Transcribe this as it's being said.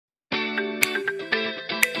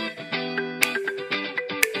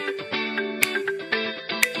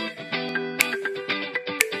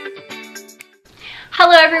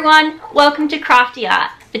Hello everyone, welcome to Crafty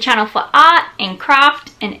Art, the channel for art and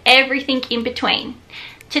craft and everything in between.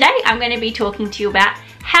 Today I'm going to be talking to you about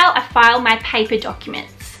how I file my paper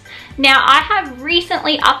documents. Now I have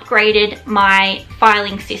recently upgraded my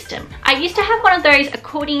filing system. I used to have one of those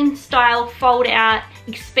accordion style fold out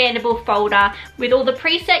expandable folder with all the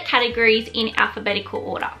preset categories in alphabetical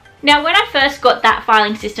order. Now when I first got that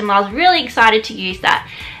filing system I was really excited to use that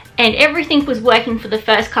and everything was working for the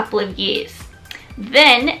first couple of years.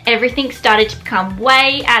 Then everything started to become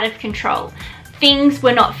way out of control. Things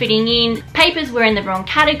were not fitting in, papers were in the wrong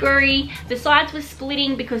category, the sides were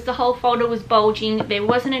splitting because the whole folder was bulging, there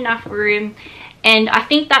wasn't enough room, and I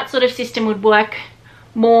think that sort of system would work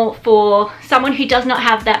more for someone who does not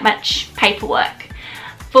have that much paperwork.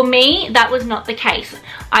 For me, that was not the case.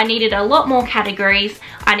 I needed a lot more categories,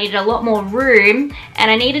 I needed a lot more room,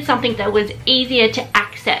 and I needed something that was easier to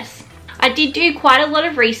access. I did do quite a lot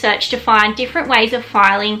of research to find different ways of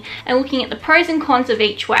filing and looking at the pros and cons of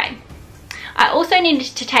each way. I also needed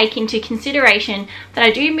to take into consideration that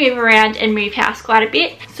I do move around and move house quite a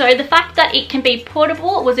bit, so the fact that it can be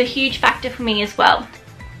portable was a huge factor for me as well.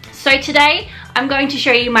 So today I'm going to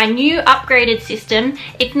show you my new upgraded system.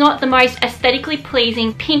 It's not the most aesthetically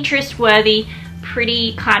pleasing, Pinterest worthy,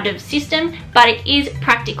 pretty kind of system, but it is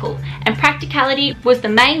practical, and practicality was the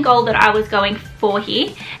main goal that I was going for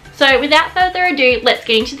here. So without further ado, let's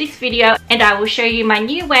get into this video and I will show you my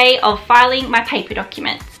new way of filing my paper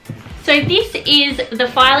documents. So this is the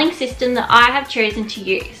filing system that I have chosen to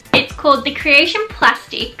use. It's called the Creation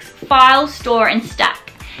Plastics File, Store and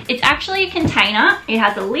Stack. It's actually a container, it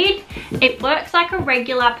has a lid, it works like a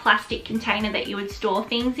regular plastic container that you would store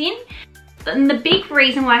things in. And the big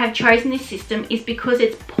reason why I have chosen this system is because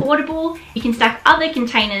it's portable. You can stack other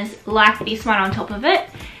containers like this one on top of it,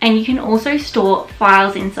 and you can also store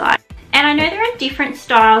files inside. And I know there are different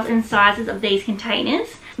styles and sizes of these containers.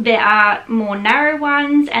 There are more narrow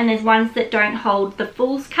ones and there's ones that don't hold the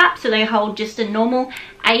fulls cap, so they hold just a normal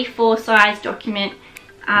A4 size document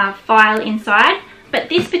file inside. But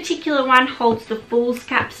this particular one holds the fulls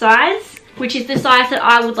cap size, which is the size that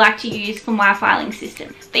I would like to use for my filing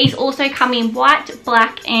system. These also come in white,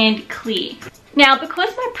 black and clear. Now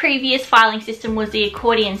because my previous filing system was the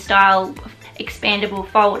accordion style expandable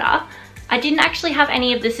folder, I didn't actually have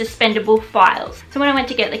any of the suspendable files. So when I went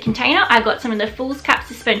to get the container, I got some of the fulls cap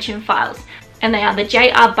suspension files, and they are the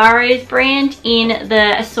J.R. Burroughs brand in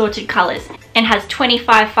the assorted colours and has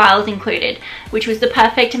 25 files included, which was the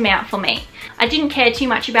perfect amount for me. I didn't care too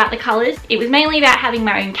much about the colours. It was mainly about having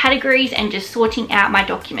my own categories and just sorting out my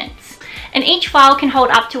documents. And each file can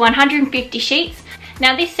hold up to 150 sheets.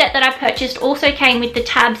 Now this set that I purchased also came with the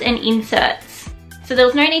tabs and inserts. So there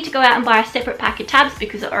was no need to go out and buy a separate pack of tabs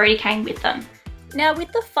because it already came with them. Now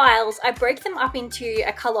with the files, I broke them up into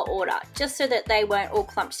a colour order just so that they weren't all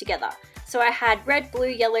clumped together. So I had red, blue,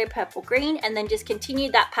 yellow, purple, green, and then just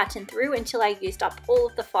continued that pattern through until I used up all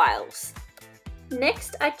of the files.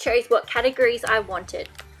 Next, I chose what categories I wanted.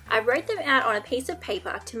 I wrote them out on a piece of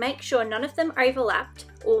paper to make sure none of them overlapped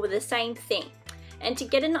or were the same thing, and to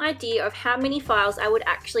get an idea of how many files I would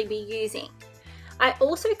actually be using. I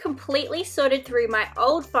also completely sorted through my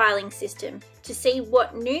old filing system to see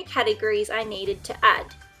what new categories I needed to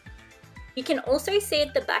add. You can also see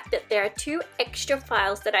at the back that there are 2 extra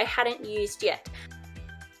files that I hadn't used yet.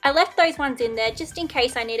 I left those ones in there just in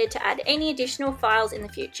case I needed to add any additional files in the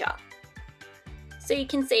future. So you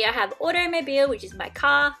can see I have automobile, which is my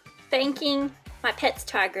car, banking, my pets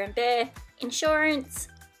tiger and bear, insurance,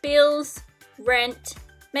 bills, rent,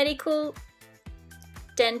 medical,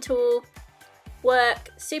 dental, work,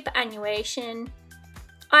 superannuation,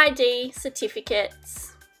 ID,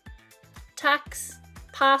 certificates, tax,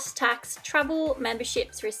 past tax, travel,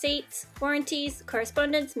 memberships, receipts, warranties,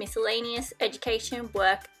 correspondence, miscellaneous, education,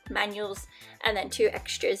 work, manuals, and then 2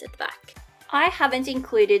 extras at the back. I haven't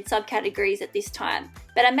included subcategories at this time,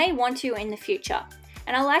 but I may want to in the future.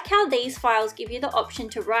 And I like how these files give you the option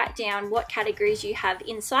to write down what categories you have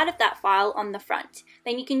inside of that file on the front.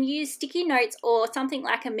 Then you can use sticky notes or something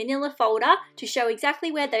like a manila folder to show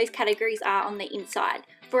exactly where those categories are on the inside.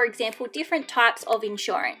 For example, different types of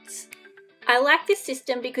insurance. I like this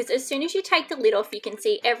system because as soon as you take the lid off, you can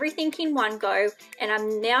see everything in one go, and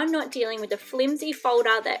I'm now not dealing with a flimsy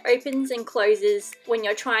folder that opens and closes when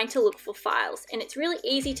you're trying to look for files. And it's really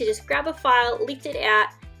easy to just grab a file, lift it out,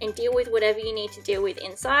 and deal with whatever you need to deal with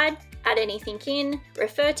inside, add anything in,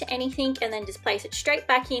 refer to anything, and then just place it straight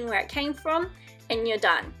back in where it came from, and you're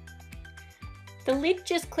done. The lid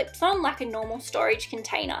just clips on like a normal storage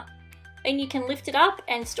container. Then you can lift it up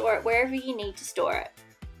and store it wherever you need to store it.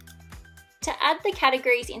 To add the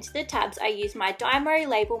categories into the tabs, I used my Dymo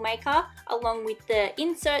label maker along with the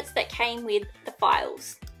inserts that came with the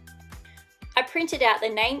files. I printed out the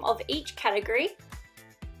name of each category.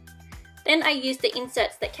 Then I used the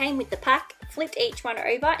inserts that came with the pack, flipped each one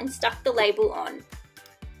over and stuck the label on.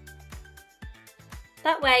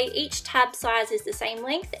 That way each tab size is the same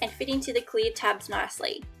length and fit into the clear tabs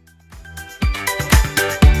nicely.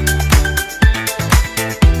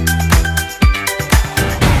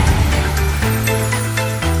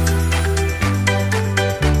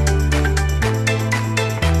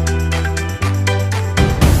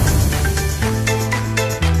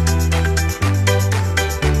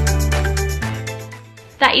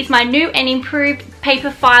 That is my new and improved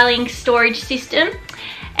paper filing storage system,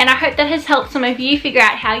 and I hope that has helped some of you figure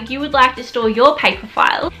out how you would like to store your paper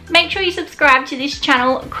files. Make sure you subscribe to this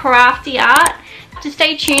channel, Crafty Art, to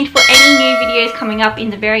stay tuned for any new videos coming up in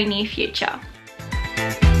the very near future.